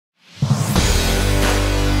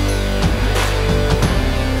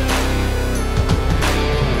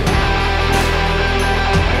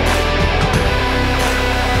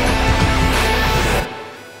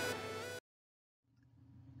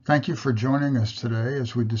Thank you for joining us today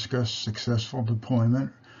as we discuss successful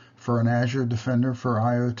deployment for an Azure Defender for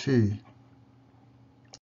IoT.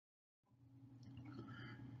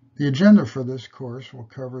 The agenda for this course will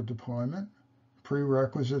cover deployment,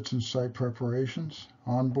 prerequisites and site preparations,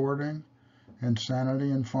 onboarding, and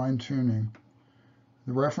sanity and fine-tuning.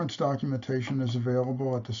 The reference documentation is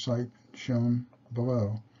available at the site shown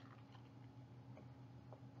below.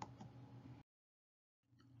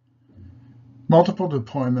 Multiple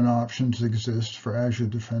deployment options exist for Azure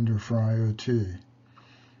Defender for IoT.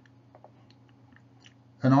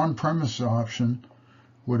 An on-premise option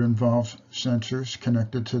would involve sensors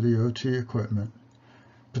connected to the OT equipment,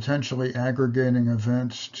 potentially aggregating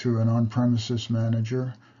events to an on-premises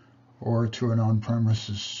manager or to an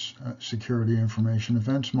on-premises security information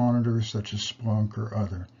events monitor such as Splunk or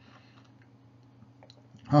other.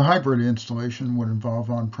 A hybrid installation would involve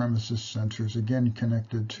on-premises sensors again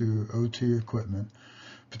connected to OT equipment,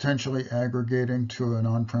 potentially aggregating to an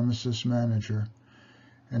on-premises manager,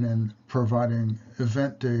 and then providing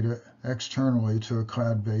event data externally to a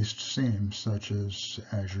cloud-based SIEM such as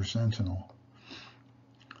Azure Sentinel.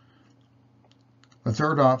 A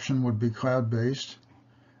third option would be cloud-based,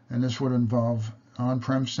 and this would involve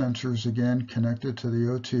on-prem sensors again connected to the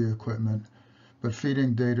OT equipment, but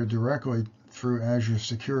feeding data directly through Azure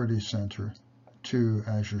Security Center to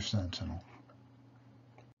Azure Sentinel.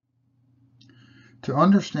 To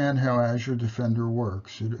understand how Azure Defender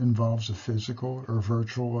works, it involves a physical or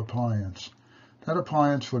virtual appliance. That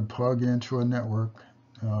appliance would plug into a network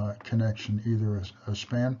connection, either a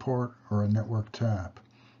span port or a network tap.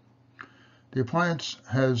 The appliance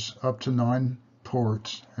has up to 9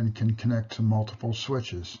 ports and can connect to multiple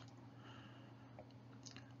switches.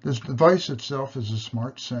 This device itself is a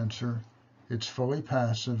smart sensor. It's fully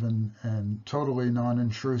passive and totally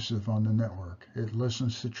non-intrusive on the network. It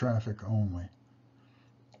listens to traffic only.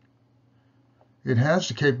 It has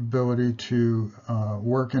the capability to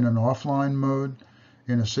work in an offline mode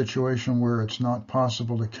in a situation where it's not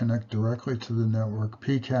possible to connect directly to the network.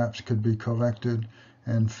 PCAPs could be collected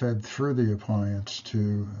and fed through the appliance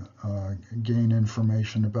to gain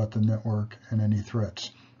information about the network and any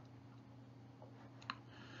threats.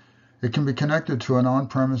 It can be connected to an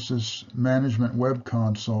on-premises management web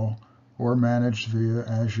console or managed via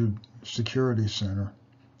Azure Security Center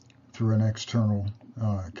through an external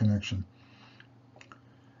connection.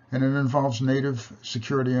 And it involves native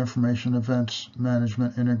security information events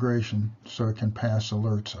management integration, so it can pass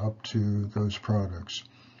alerts up to those products.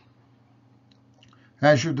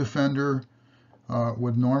 Azure Defender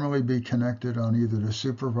would normally be connected on either the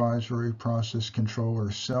supervisory, process control, or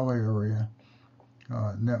cell area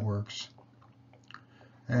networks.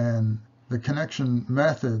 And the connection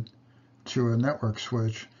method to a network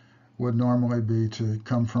switch would normally be to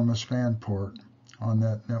come from a span port on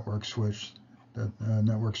that network switch,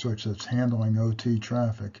 that's handling OT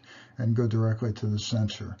traffic, and go directly to the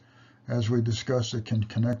sensor. As we discussed, it can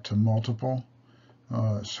connect to multiple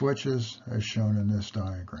switches as shown in this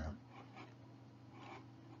diagram.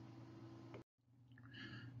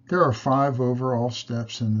 There are 5 overall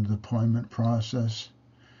steps in the deployment process.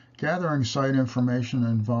 Gathering site information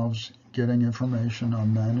involves getting information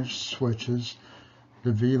on managed switches,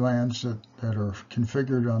 the VLANs that are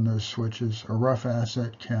configured on those switches, a rough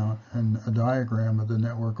asset count, and a diagram of the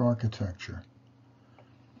network architecture.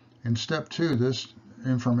 In step 2, this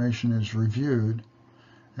information is reviewed,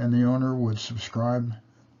 and the owner would subscribe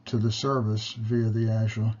to the service via the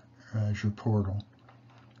Azure portal.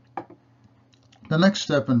 The next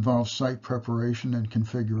step involves site preparation and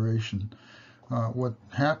configuration. What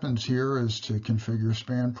happens here is to configure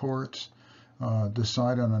span ports,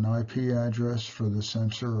 decide on an IP address for the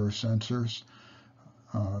sensor or sensors,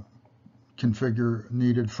 configure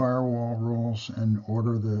needed firewall rules, and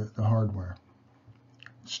order the hardware.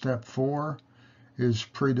 Step 4 is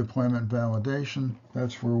pre-deployment validation.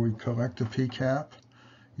 That's where we collect a PCAP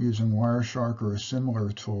using Wireshark or a similar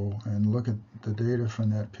tool and look at the data from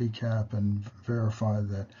that PCAP and verify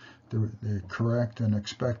that the correct and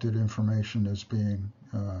expected information is being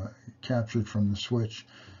captured from the switch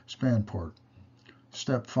span port.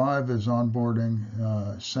 Step 5 is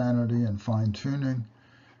onboarding, sanity and fine-tuning,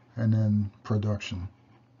 and then production.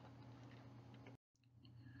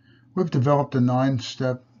 We've developed a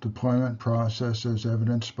 9-step deployment process as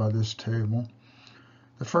evidenced by this table.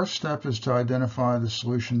 The first step is to identify the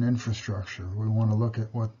solution infrastructure. We want to look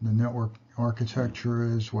at what the network architecture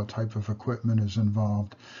is, what type of equipment is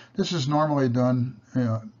involved. This is normally done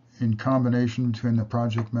in combination between the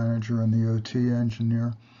project manager and the OT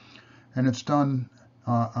engineer, and it's done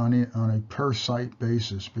on a per site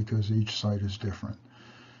basis because each site is different.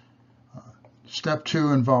 Step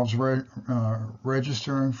 2 involves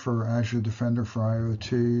registering for Azure Defender for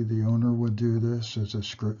IoT. The owner would do this as a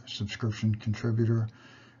subscription contributor,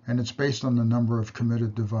 and it's based on the number of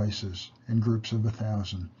committed devices in groups of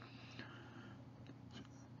 1,000.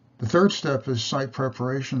 The third step is site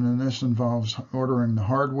preparation, and this involves ordering the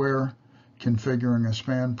hardware, configuring a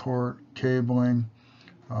span port, cabling,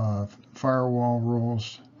 firewall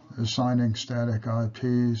rules, assigning static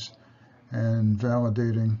IPs, and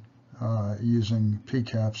validating using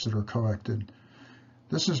PCAPs that are collected.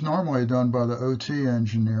 This is normally done by the OT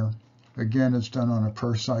engineer. Again, it's done on a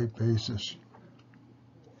per-site basis.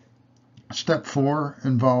 Step 4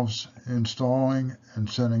 involves installing and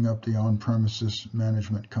setting up the on-premises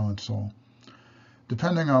management console.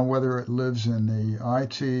 Depending on whether it lives in the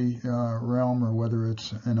IT realm or whether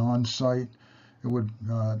it's an on-site, it would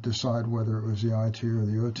decide whether it was the IT or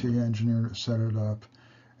the OT engineer that set it up,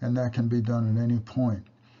 and that can be done at any point.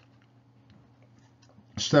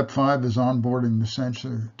 Step 5 is onboarding the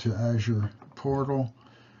sensor to Azure portal.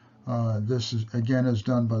 This is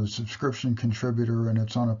done by the subscription contributor, and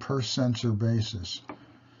it's on a per sensor basis.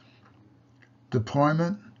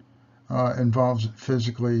 Deployment involves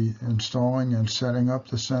physically installing and setting up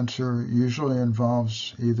the sensor. Usually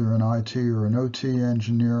involves either an IT or an OT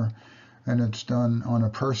engineer, and it's done on a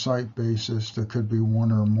per site basis. There could be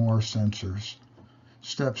one or more sensors.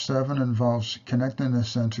 Step 7 involves connecting the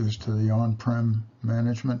sensors to the on-prem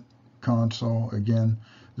management console. Again,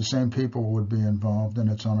 the same people would be involved, and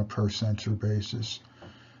it's on a per sensor basis.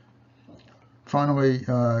 Finally,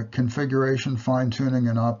 configuration, fine-tuning,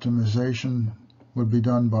 and optimization would be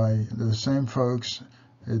done by the same folks.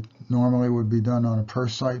 It normally would be done on a per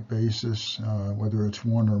site basis, whether it's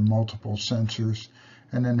one or multiple sensors,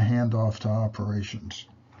 and then hand off to operations.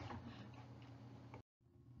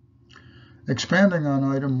 Expanding on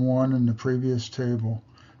item 1 in the previous table,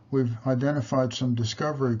 we've identified some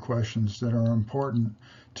discovery questions that are important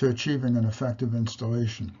to achieving an effective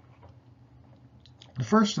installation. The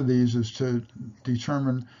first of these is to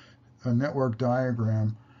determine a network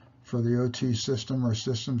diagram for the OT system or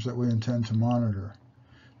systems that we intend to monitor.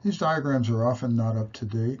 These diagrams are often not up to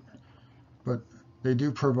date, but they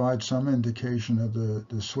do provide some indication of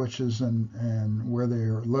the switches and where they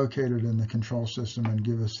are located in the control system, and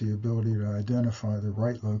give us the ability to identify the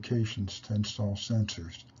right locations to install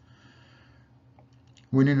sensors.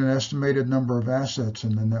 We need an estimated number of assets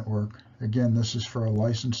in the network. Again, this is for a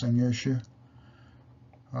licensing issue.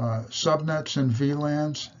 Subnets and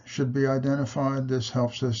VLANs should be identified. This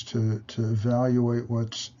helps us to evaluate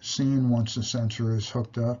what's seen once the sensor is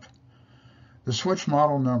hooked up. The switch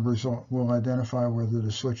model numbers will identify whether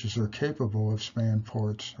the switches are capable of span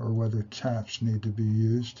ports or whether taps need to be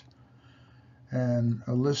used. And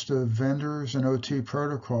a list of vendors and OT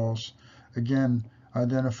protocols, again,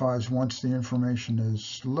 identifies once the information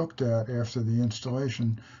is looked at after the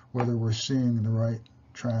installation, whether we're seeing the right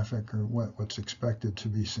traffic or what's expected to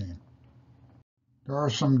be seen. There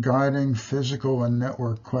are some guiding physical and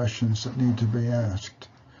network questions that need to be asked.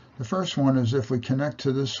 The first one is, if we connect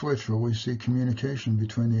to this switch, will we see communication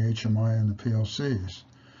between the HMI and the PLCs?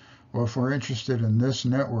 Well, if we're interested in this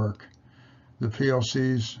network, the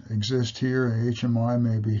PLCs exist here, the HMI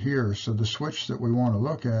may be here, so the switch that we want to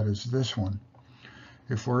look at is this one.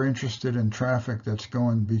 If we're interested in traffic that's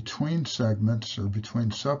going between segments or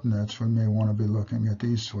between subnets, we may want to be looking at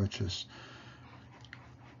these switches.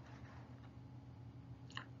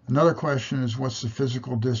 Another question is, what's the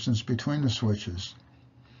physical distance between the switches?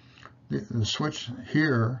 The switch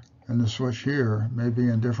here and the switch here may be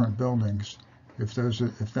in different buildings. If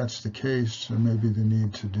that's the case, there may be the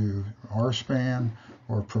need to do R-span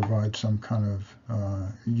or provide some kind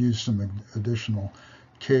of, use some additional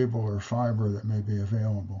cable or fiber that may be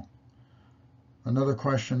available. Another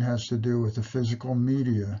question has to do with the physical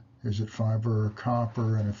media. Is it fiber or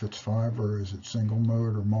copper? And if it's fiber, is it single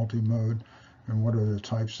mode or multi-mode? And what are the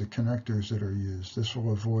types of connectors that are used? This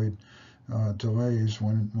will avoid delays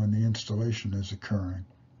when the installation is occurring.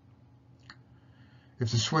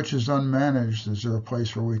 If the switch is unmanaged, is there a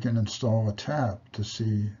place where we can install a tap to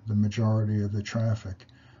see the majority of the traffic?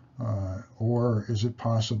 Or is it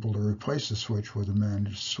possible to replace the switch with a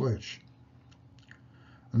managed switch?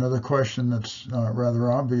 Another question that's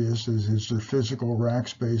rather obvious is there physical rack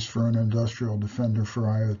space for an industrial Defender for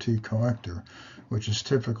IoT collector, which is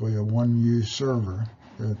typically a one-use server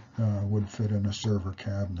that would fit in a server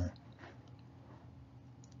cabinet.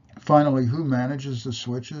 Finally, who manages the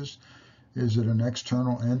switches? Is it an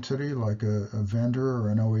external entity like a vendor or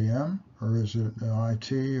an OEM, or is it an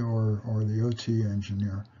IT or the OT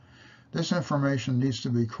engineer? This information needs to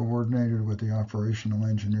be coordinated with the operational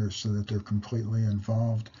engineers so that they're completely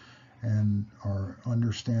involved and are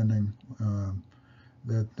understanding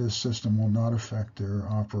that this system will not affect their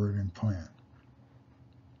operating plan.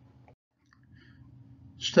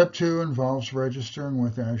 Step 2 involves registering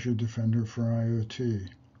with Azure Defender for IoT.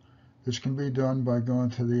 This can be done by going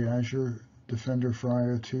to the Azure Defender for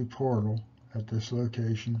IoT portal at this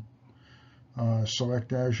location.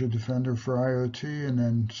 Select Azure Defender for IoT and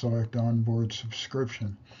then select Onboard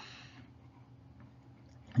Subscription.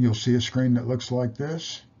 You'll see a screen that looks like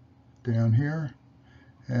this down here,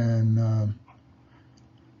 and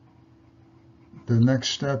the next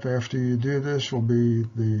step after you do this will be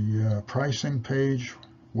the pricing page,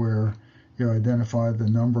 where you identify the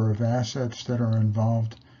number of assets that are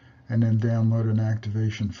involved and then download an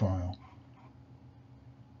activation file.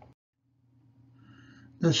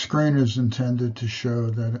 This screen is intended to show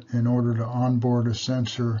that in order to onboard a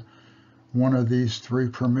sensor, one of these 3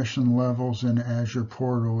 permission levels in Azure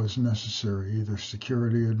portal is necessary, either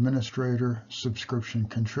security administrator, subscription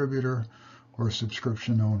contributor, or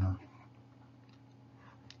subscription owner.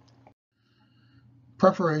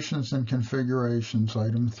 Preparations and configurations,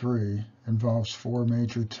 item 3, involves 4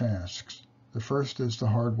 major tasks. The first is the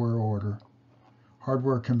hardware order.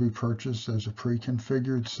 Hardware can be purchased as a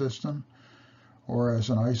pre-configured system or as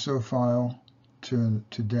an ISO file to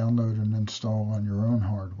download and install on your own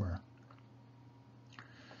hardware.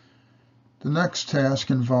 The next task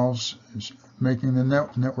involves making the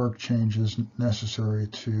network changes necessary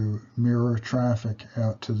to mirror traffic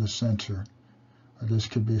out to the sensor. This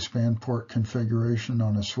could be a span port configuration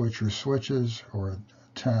on a switch or switches, or a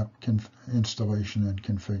tap installation and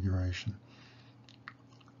configuration.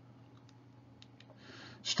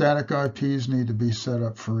 Static IPs need to be set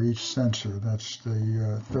up for each sensor. That's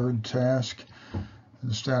the third task.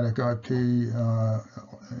 The static IP,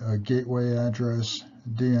 a gateway address,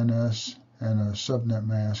 DNS, and a subnet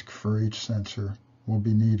mask for each sensor will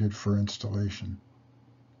be needed for installation.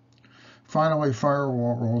 Finally,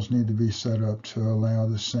 firewall roles need to be set up to allow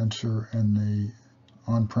the sensor and the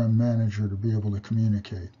on-prem manager to be able to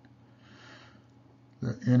communicate.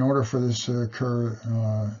 In order for this to occur,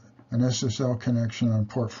 an SSL connection on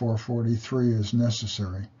port 443 is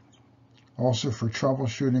necessary. Also, for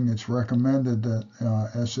troubleshooting, it's recommended that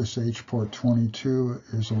SSH port 22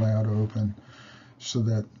 is allowed open so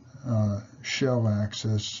that shell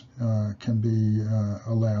access can be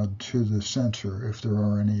allowed to the sensor if there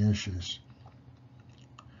are any issues.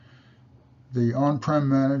 The on-prem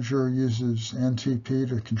manager uses NTP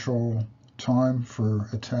to control time for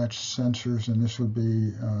attached sensors, and this would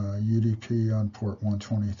be UDP on port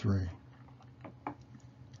 123.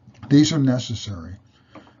 These are necessary.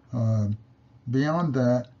 Beyond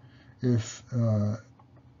that, if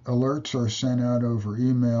alerts are sent out over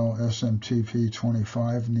email, SMTP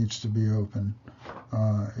 25 needs to be open.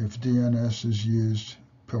 If DNS is used,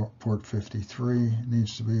 port 53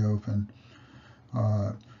 needs to be open.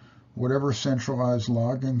 Whatever centralized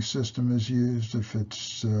logging system is used, if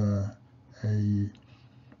it's a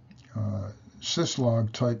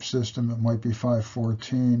syslog type system, it might be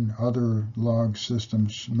 514. Other log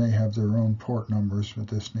systems may have their own port numbers, but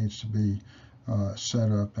this needs to be set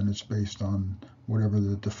up, and it's based on whatever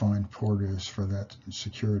the defined port is for that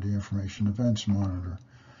security information events monitor.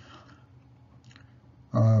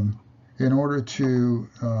 In order to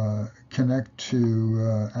connect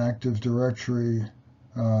to Active Directory,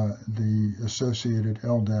 the associated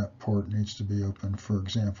LDAP port needs to be open, for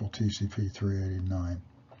example, TCP 389.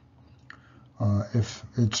 If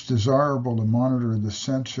it's desirable to monitor the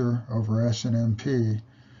sensor over SNMP,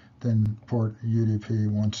 then port UDP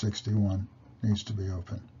 161 needs to be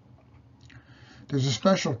open. There's a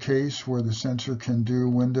special case where the sensor can do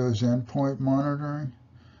Windows endpoint monitoring.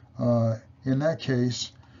 In that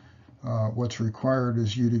case, what's required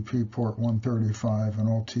is UDP port 135 and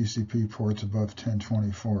all TCP ports above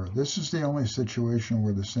 1024. This is the only situation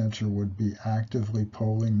where the sensor would be actively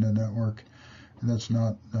polling the network, and that's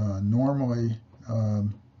not normally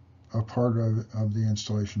a part of the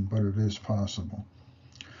installation, but it is possible.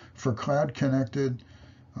 For cloud connected,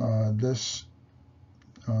 this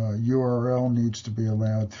URL needs to be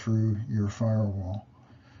allowed through your firewall.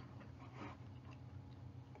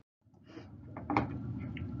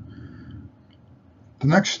 The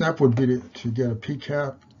next step would be to get a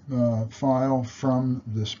PCAP file from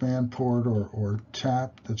the span port or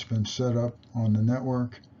tap that's been set up on the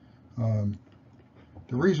network. The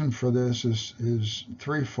reason for this is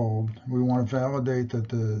threefold. We want to validate that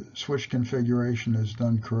the switch configuration is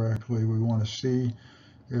done correctly. We want to see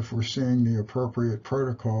if we're seeing the appropriate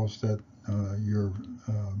protocols that your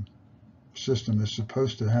system is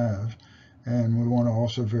supposed to have. And we want to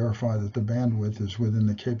also verify that the bandwidth is within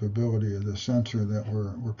the capability of the sensor that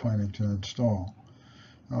we're planning to install.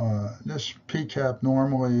 This PCAP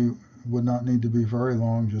normally would not need to be very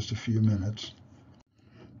long, just a few minutes.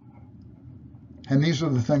 And these are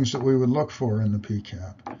the things that we would look for in the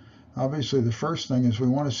PCAP. Obviously, the first thing is we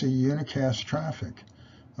want to see unicast traffic.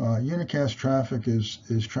 Unicast traffic is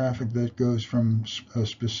traffic that goes from a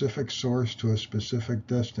specific source to a specific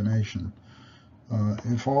destination.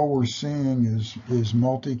 If all we're seeing is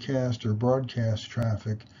multicast or broadcast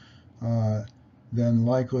traffic, then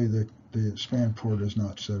likely the span port is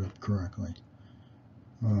not set up correctly,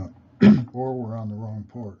 or we're on the wrong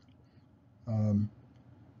port.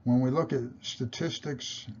 When we look at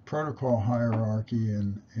statistics, protocol hierarchy,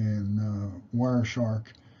 and Wireshark,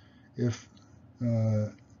 it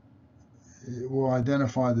will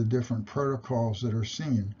identify the different protocols that are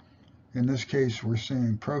seen. In this case, we're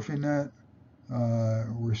seeing Profinet,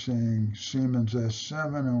 we're seeing Siemens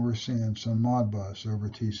S7, and we're seeing some Modbus over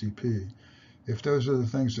TCP. If those are the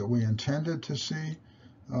things that we intended to see,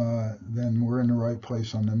 then we're in the right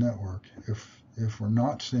place on the network. If we're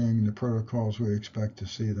not seeing the protocols we expect to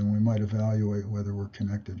see, then we might evaluate whether we're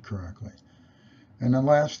connected correctly. And the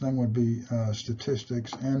last thing would be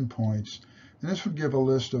statistics endpoints. And this would give a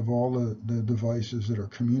list of all the devices that are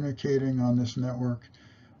communicating on this network.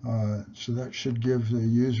 So that should give the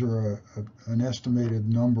user an estimated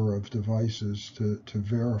number of devices to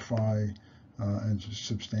verify and to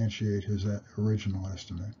substantiate his original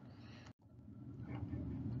estimate.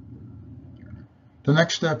 The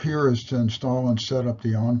next step here is to install and set up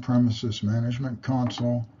the on-premises management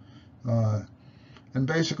console. And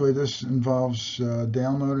basically this involves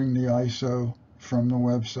downloading the ISO from the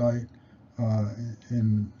website.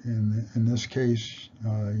 In this case,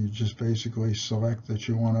 you just basically select that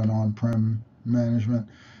you want an on-prem management.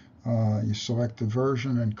 You select the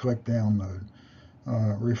version and click download.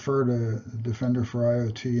 Refer to Defender for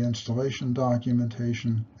IoT installation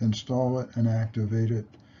documentation, install it and activate it,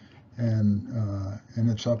 and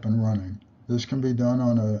it's up and running. This can be done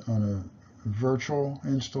on a virtual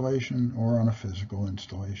installation or on a physical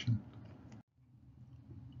installation.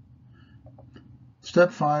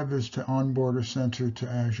 Step 5 is to onboard a sensor to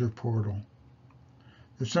Azure Portal.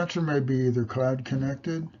 The sensor may be either cloud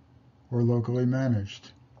connected or locally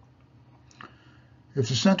managed. If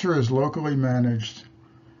the sensor is locally managed,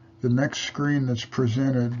 the next screen that's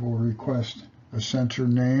presented will request a sensor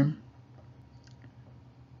name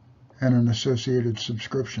and an associated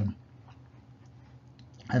subscription.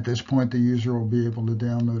 At this point, the user will be able to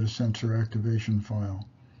download a sensor activation file.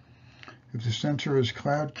 If the sensor is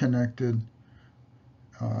cloud connected,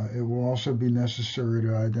 it will also be necessary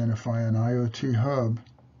to identify an IoT hub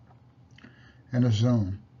and a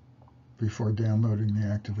zone before downloading the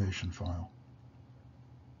activation file.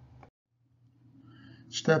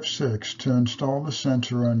 Step 6. To install the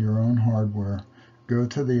sensor on your own hardware, go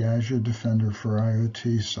to the Azure Defender for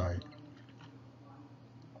IoT site.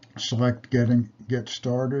 Select Get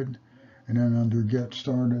Started, and then under Get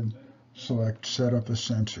Started, select Set up a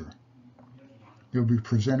sensor. You'll be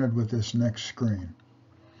presented with this next screen.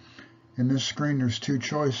 In this screen, there's two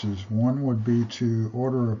choices. One would be to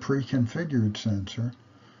order a pre-configured sensor,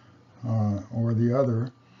 or the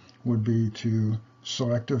other would be to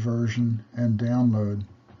select a version and download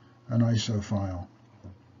an ISO file.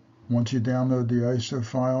 Once you download the ISO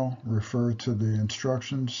file, refer to the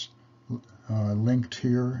instructions linked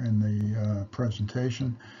here in the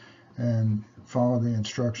presentation and follow the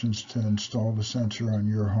instructions to install the sensor on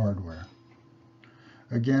your hardware.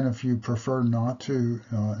 Again, if you prefer not to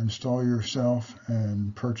install yourself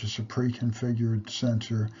and purchase a pre-configured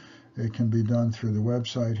sensor, it can be done through the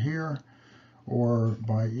website here or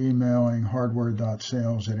by emailing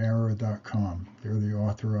hardware.sales@arrow.com. They're the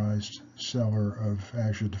authorized seller of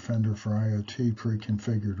Azure Defender for IoT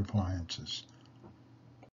pre-configured appliances.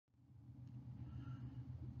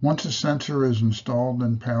 Once a sensor is installed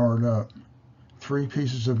and powered up, 3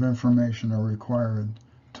 pieces of information are required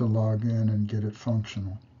to log in and get it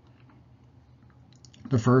functional.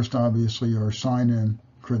 The first, obviously, are sign-in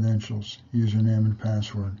credentials, username and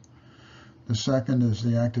password. The second is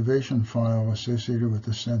the activation file associated with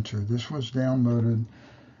the sensor. This was downloaded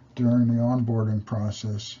during the onboarding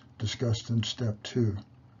process discussed in Step 2.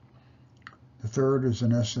 The third is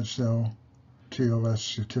an SSL TLS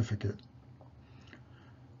certificate.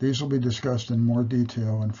 These will be discussed in more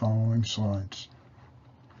detail in following slides.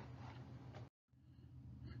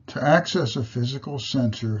 To access a physical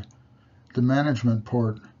sensor, the management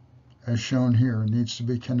port, as shown here, needs to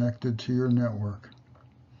be connected to your network.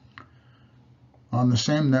 On the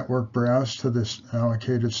same network, browse to this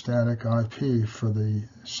allocated static IP for the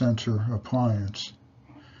sensor appliance,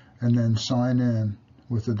 and then sign in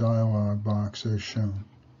with the dialog box as shown.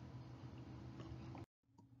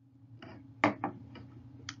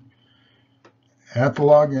 At the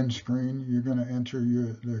login screen, you're going to enter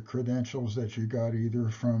the credentials that you got either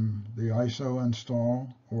from the ISO install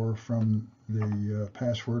or from the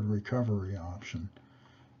password recovery option.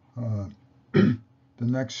 The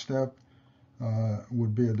next step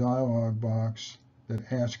would be a dialog box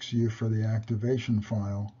that asks you for the activation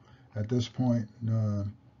file. At this point,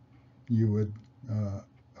 you would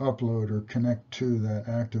upload or connect to that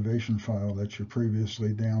activation file that you previously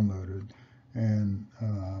downloaded and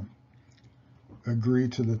agree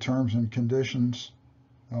to the terms and conditions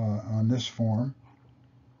on this form,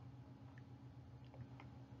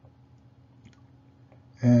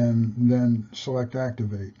 and then select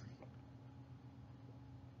Activate.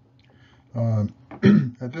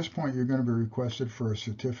 At this point, you're going to be requested for a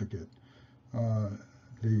certificate.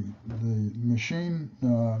 The machine,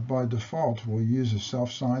 by default, will use a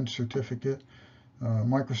self-signed certificate.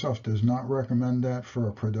 Microsoft does not recommend that for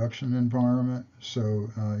a production environment,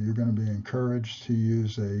 so you're going to be encouraged to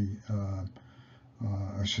use a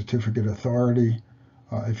certificate authority.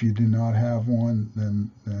 If you do not have one,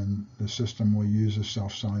 then the system will use a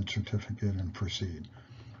self-signed certificate and proceed.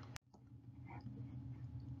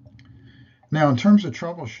 Now, in terms of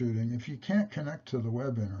troubleshooting, if you can't connect to the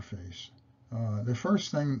web interface, the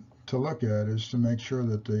first thing to look at is to make sure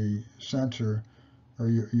that the sensor or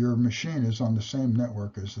your machine is on the same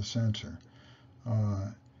network as the sensor.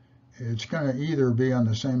 It's going to either be on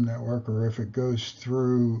the same network, or if it goes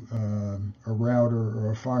through a router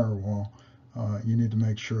or a firewall, you need to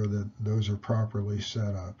make sure that those are properly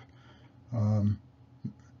set up.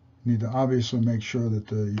 You need to obviously make sure that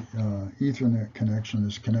the Ethernet connection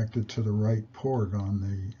is connected to the right port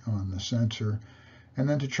on the sensor, and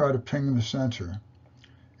then to try to ping the sensor.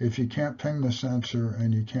 If you can't ping the sensor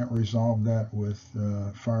and you can't resolve that with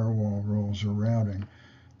firewall rules or routing,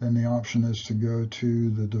 then the option is to go to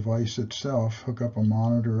the device itself, hook up a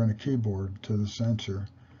monitor and a keyboard to the sensor,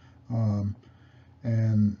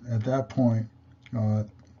 and at that point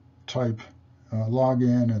log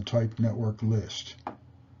in and type network list.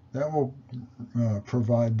 That will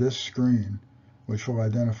provide this screen, which will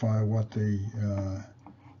identify what the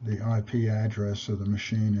IP address of the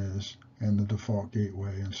machine is and the default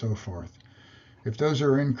gateway and so forth. If those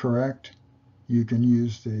are incorrect, you can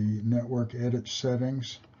use the network edit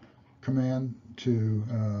settings command to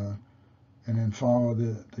and then follow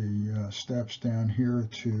the steps down here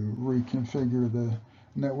to reconfigure the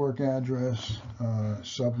network address,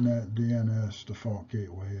 subnet, DNS, default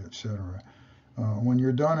gateway, etc. When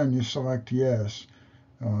you're done and you select yes,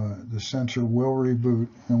 the sensor will reboot,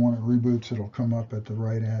 and when it reboots, it'll come up at the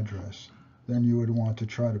right address. Then you would want to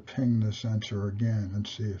try to ping the sensor again and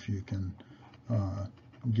see if you can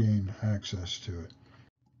gain access to it.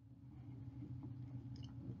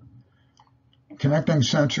 Connecting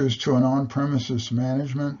sensors to an on-premises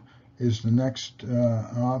management is the next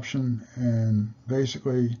option, and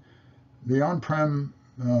basically the on-prem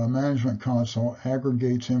management console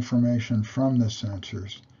aggregates information from the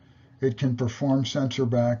sensors. It can perform sensor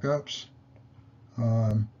backups.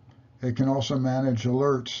 It can also manage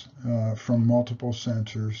alerts from multiple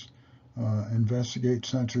sensors, investigate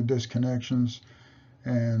sensor disconnections,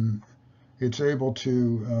 and it's able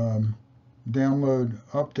to download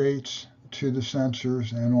updates to the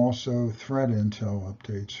sensors and also threat intel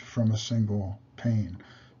updates from a single pane.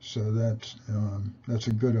 So that's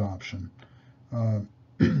a good option.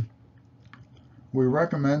 We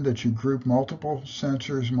recommend that you group multiple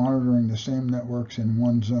sensors monitoring the same networks in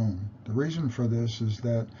one zone. The reason for this is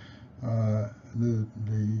that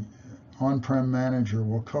the on-prem manager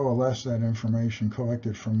will coalesce that information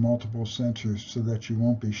collected from multiple sensors so that you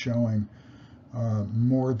won't be showing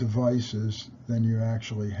more devices than you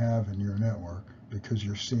actually have in your network, because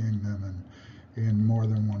you're seeing them in more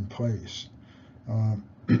than one place.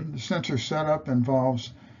 The sensor setup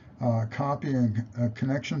involves copying a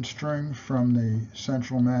connection string from the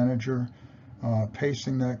central manager,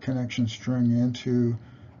 pasting that connection string into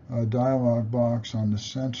a dialog box on the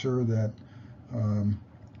sensor that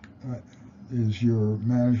is your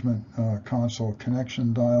management console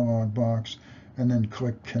connection dialog box, and then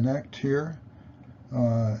click connect here.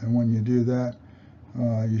 And when you do that,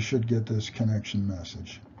 you should get this connection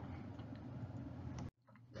message.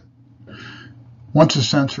 Once a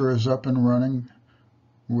sensor is up and running,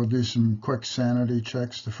 we'll do some quick sanity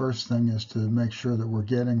checks. The first thing is to make sure that we're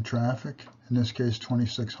getting traffic, in this case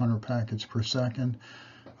 2,600 packets per second.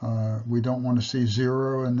 We don't want to see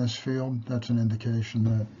 0 in this field. That's an indication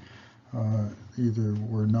that either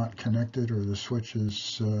we're not connected or the switch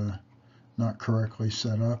is not correctly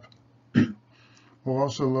set up. We'll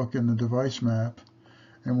also look in the device map,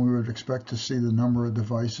 and we would expect to see the number of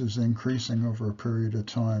devices increasing over a period of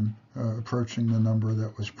time, approaching the number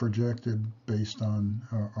that was projected based on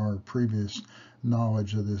our previous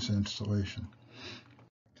knowledge of this installation.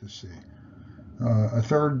 To see. A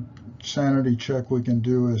third sanity check we can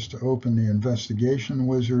do is to open the investigation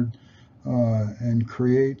wizard and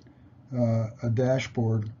create a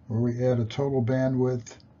dashboard where we add a total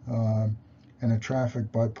bandwidth and a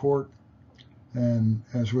traffic by port. And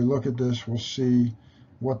as we look at this, we'll see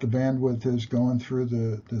what the bandwidth is going through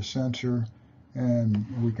the sensor, and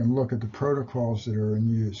we can look at the protocols that are in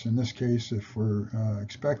use. In this case, if we're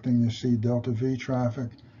expecting to see delta V traffic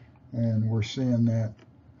and we're seeing that,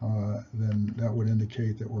 then that would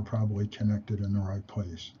indicate that we're probably connected in the right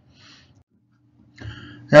place.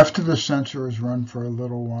 After the sensor is run for a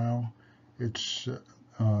little while, it's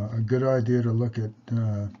a good idea to look at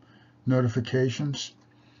notifications.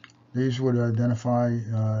 These would identify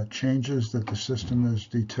changes that the system has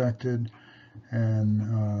detected,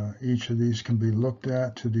 and each of these can be looked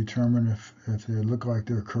at to determine if they look like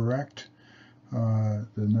they're correct. The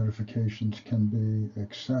notifications can be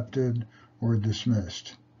accepted or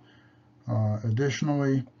dismissed.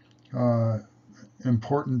 Additionally,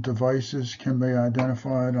 important devices can be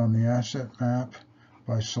identified on the asset map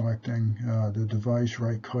by selecting the device,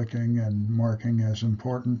 right-clicking, and marking as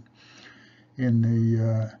important. In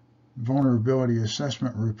the vulnerability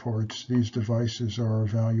assessment reports, these devices are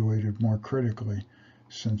evaluated more critically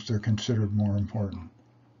since they're considered more important.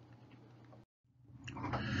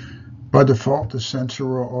 By default, the sensor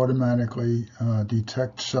will automatically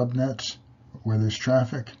detect subnets where there's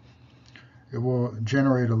traffic. It will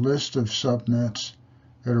generate a list of subnets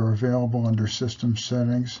that are available under System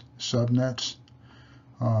Settings, Subnets.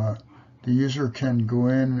 The user can go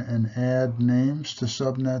in and add names to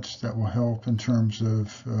subnets that will help in terms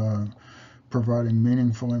of providing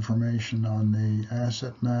meaningful information on the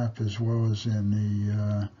asset map as well as in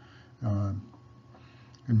the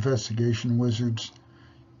investigation wizards.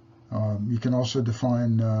 You can also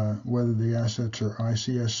define whether the assets are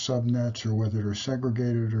ICS subnets or whether they're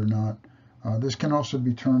segregated or not. This can also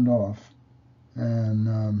be turned off,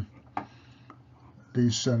 and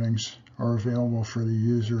these settings are available for the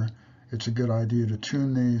user. It's a good idea to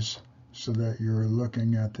tune these so that you're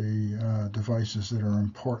looking at the devices that are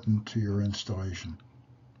important to your installation.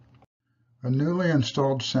 A newly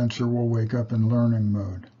installed sensor will wake up in learning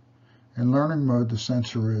mode. In learning mode, the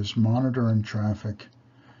sensor is monitoring traffic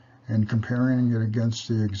and comparing it against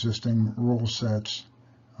the existing rule sets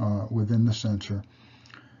within the sensor,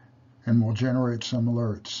 and will generate some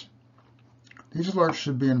alerts. These alerts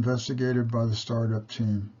should be investigated by the startup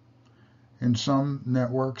team. In some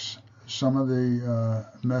networks, some of the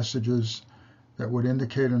messages that would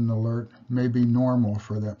indicate an alert may be normal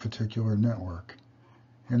for that particular network.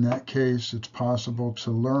 In that case, it's possible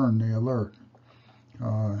to learn the alert.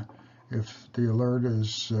 If the alert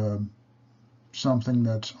is something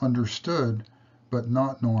that's understood but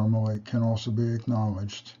not normal, it can also be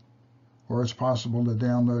acknowledged. Or it's possible to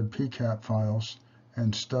download PCAP files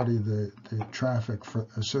and study the traffic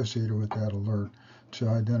associated with that alert to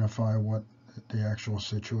identify what the actual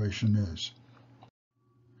situation is.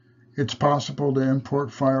 It's possible to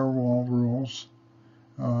import firewall rules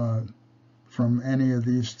from any of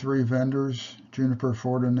these three vendors, Juniper,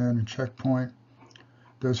 Fortinet, and Checkpoint.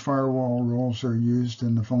 Those firewall rules are used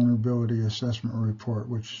in the vulnerability assessment report,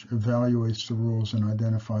 which evaluates the rules and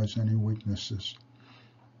identifies any weaknesses.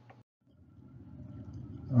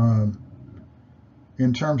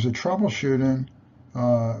 In terms of troubleshooting,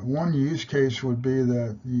 one use case would be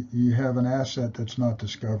that you have an asset that's not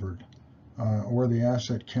discovered, or the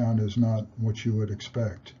asset count is not what you would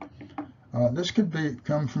expect. This could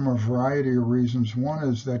come from a variety of reasons. One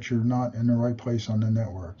is that you're not in the right place on the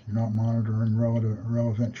network. You're not monitoring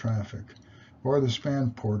relevant traffic, or the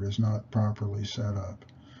span port is not properly set up.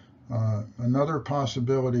 Another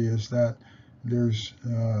possibility is that there's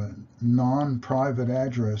non-private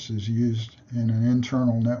addresses used in an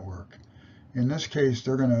internal network. In this case,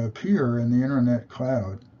 they're going to appear in the internet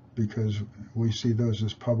cloud because we see those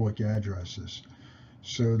as public addresses.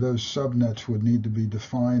 So those subnets would need to be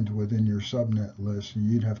defined within your subnet list.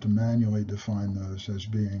 You'd have to manually define those as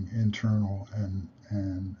being internal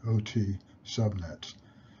and OT subnets.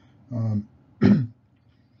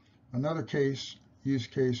 Another use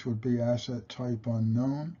case would be asset type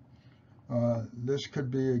unknown. This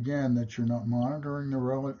could be, again, that you're not monitoring the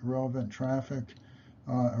relevant traffic,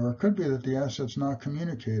 or it could be that the asset's not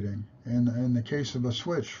communicating. In the case of a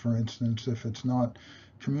switch, for instance, if it's not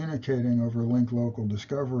communicating over link local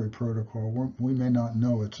discovery protocol, we may not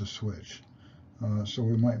know it's a switch. So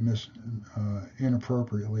we might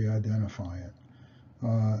inappropriately identify it.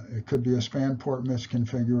 It could be a span port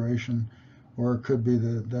misconfiguration, or it could be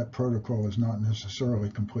that protocol is not necessarily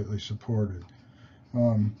completely supported.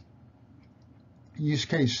 Use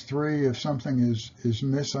case 3, if something is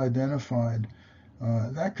misidentified,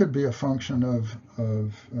 that could be a function of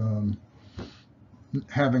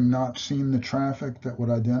having not seen the traffic that would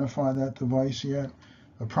identify that device yet.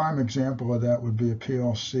 A prime example of that would be a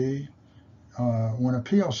PLC. When a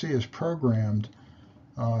PLC is programmed,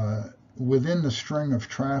 within the string of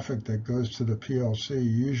traffic that goes to the PLC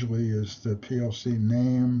usually is the PLC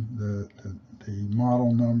name, the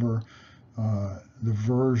model number, the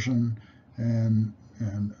version, and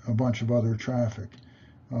a bunch of other traffic.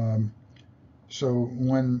 So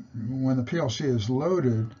when the PLC is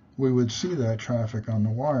loaded, we would see that traffic on the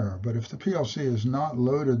wire. But if the PLC is not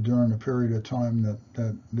loaded during a period of time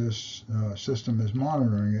that this system is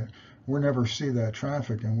monitoring it, we'll never see that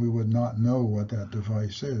traffic, and we would not know what that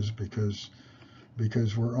device is because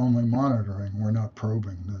we're only monitoring, we're not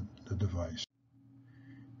probing the device.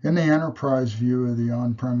 In the enterprise view of the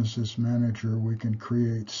on-premises manager, we can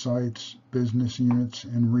create sites, business units,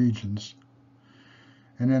 and regions.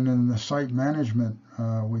 And then in the site management,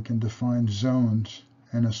 we can define zones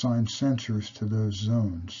and assign sensors to those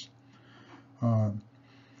zones.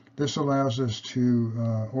 This allows us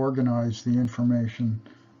to organize the information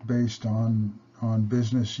based on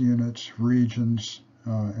business units, regions,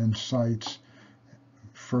 and sites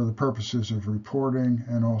for the purposes of reporting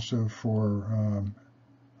and also for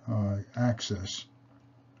access.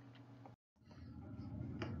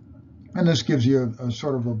 And this gives you a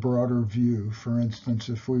sort of a broader view. For instance,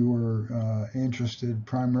 if we were interested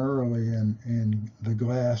primarily in the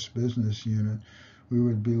glass business unit, we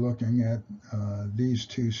would be looking at these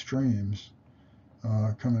two streams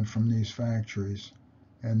coming from these factories,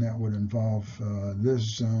 and that would involve this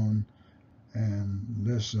zone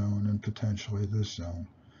and potentially this zone.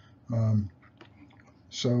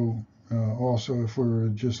 Also, if we were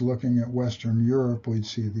just looking at Western Europe, we'd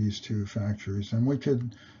see these two factories, and we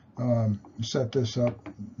could set this up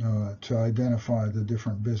to identify the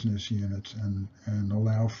different business units and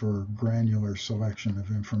allow for granular selection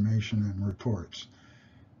of information and reports,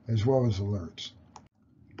 as well as alerts.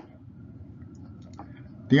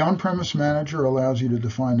 The on-premise manager allows you to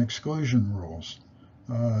define exclusion rules.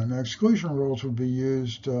 Now, exclusion rules would be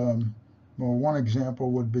used, well, one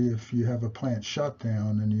example would be if you have a plant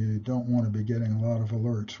shutdown and you don't want to be getting a lot of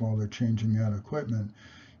alerts while they're changing out equipment.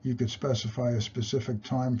 You could specify a specific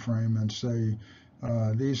time frame and say,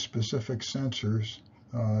 these specific sensors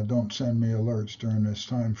don't send me alerts during this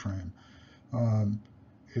time frame.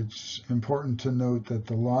 It's important to note that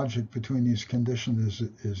the logic between these conditions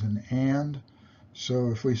is an and. So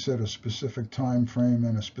if we set a specific time frame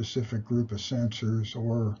and a specific group of sensors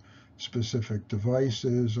or specific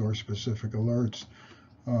devices or specific alerts,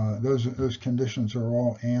 those conditions are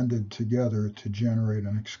all anded together to generate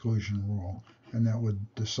an exclusion rule, and that would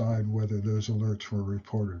decide whether those alerts were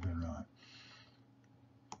reported or not.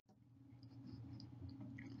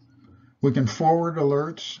 We can forward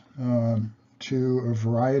alerts to a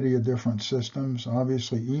variety of different systems.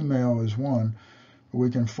 Obviously, email is one. We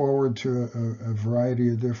can forward to a variety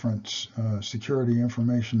of different security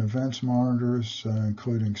information events monitors,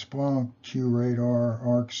 including Splunk, QRadar,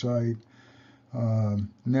 ArcSight,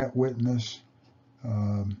 NetWitness,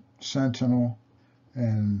 Sentinel,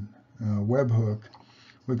 and Webhook.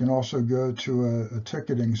 We can also go to a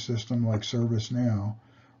ticketing system like ServiceNow,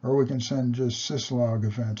 or we can send just syslog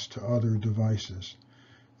events to other devices.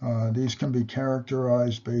 These can be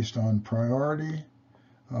characterized based on priority,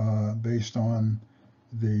 based on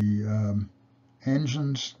the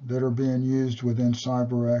engines that are being used within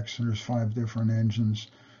CyberX, and there's 5 different engines,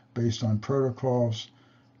 based on protocols,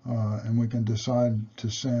 and we can decide to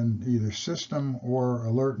send either system or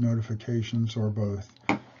alert notifications or both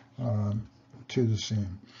to the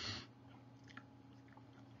scene.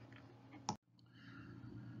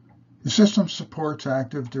 The system supports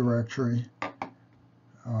Active Directory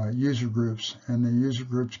user groups, and the user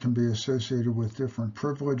groups can be associated with different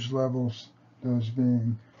privilege levels, those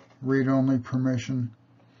being read-only permission,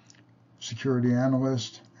 security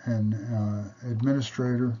analyst, and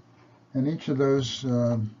administrator. And each of those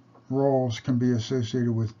roles can be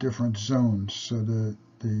associated with different zones, so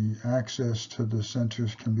the access to the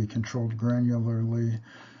sensors can be controlled granularly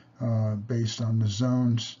based on the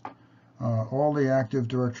zones. All the Active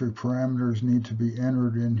Directory parameters need to be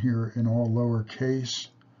entered in here in all lowercase.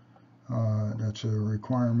 That's a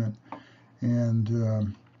requirement.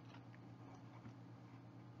 And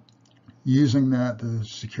using that, the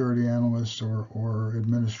security analysts or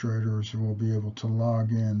administrators will be able to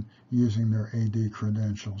log in using their AD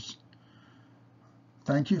credentials.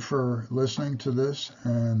 Thank you for listening to this,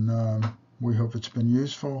 and we hope it's been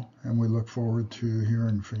useful, and we look forward to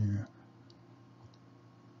hearing from you.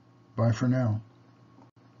 Bye for now.